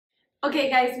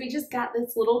Okay guys, we just got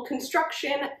this little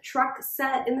construction truck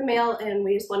set in the mail and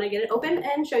we just want to get it open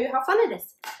and show you how fun it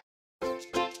is.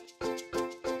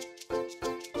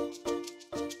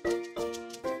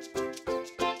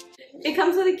 It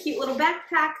comes with a cute little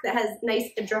backpack that has nice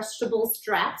adjustable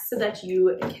straps so that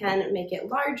you can make it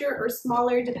larger or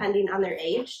smaller depending on their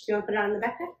age. Do you want to put it on the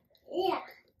backpack? Yeah.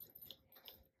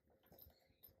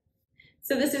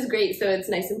 So this is great, so it's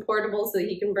nice and portable so that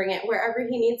he can bring it wherever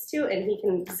he needs to and he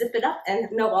can zip it up and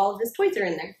know all of his toys are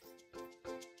in there.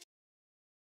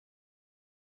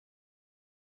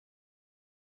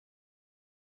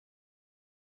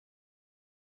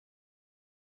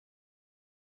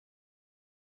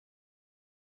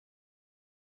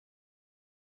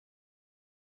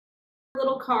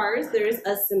 Little cars, there's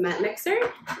a cement mixer,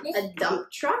 a dump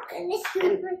truck, an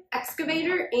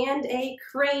excavator, and a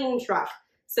crane truck.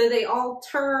 So they all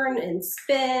turn and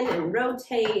spin and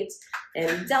rotate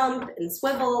and dump and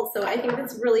swivel. So I think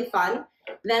that's really fun.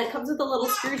 Then it comes with a little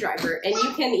screwdriver and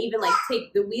you can even like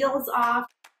take the wheels off.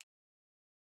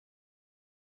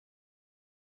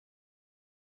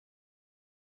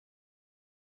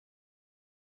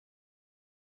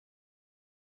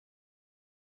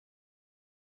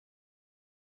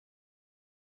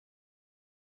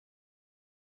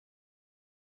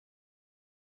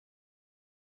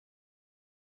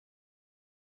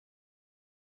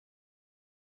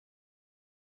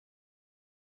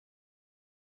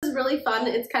 Is really fun.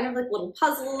 It's kind of like little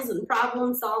puzzles and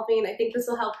problem solving. I think this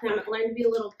will help him learn to be a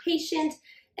little patient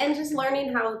and just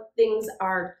learning how things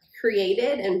are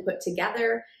created and put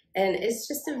together. And it's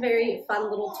just a very fun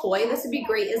little toy. This would be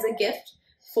great as a gift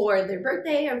for their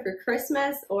birthday or for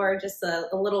Christmas or just a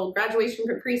little graduation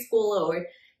from preschool or,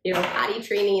 you know, potty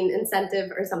training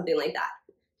incentive or something like that.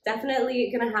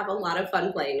 Definitely gonna have a lot of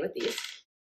fun playing with these.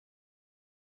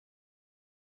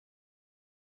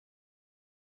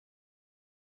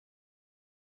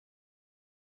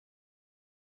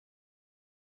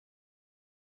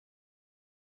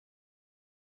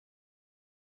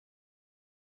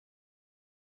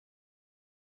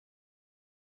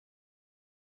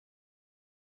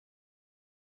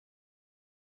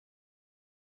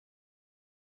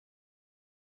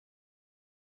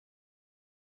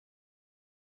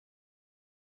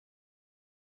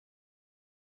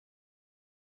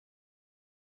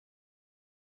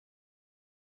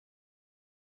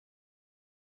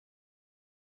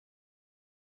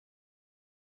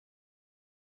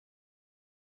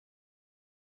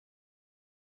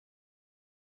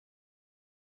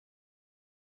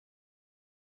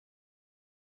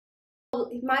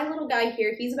 My little guy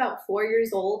here, he's about 4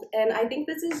 years old, and I think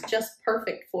this is just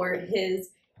perfect for his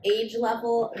age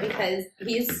level because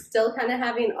he's still kind of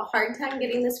having a hard time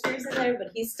getting the screws in there,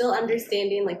 but he's still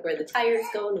understanding like where the tires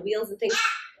go and the wheels and things.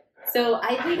 So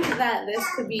I think that this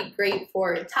could be great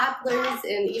for toddlers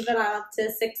and even up to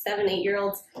 6, 7,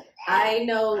 8-year-olds. I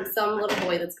know some little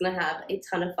boy that's going to have a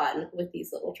ton of fun with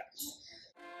these little trucks.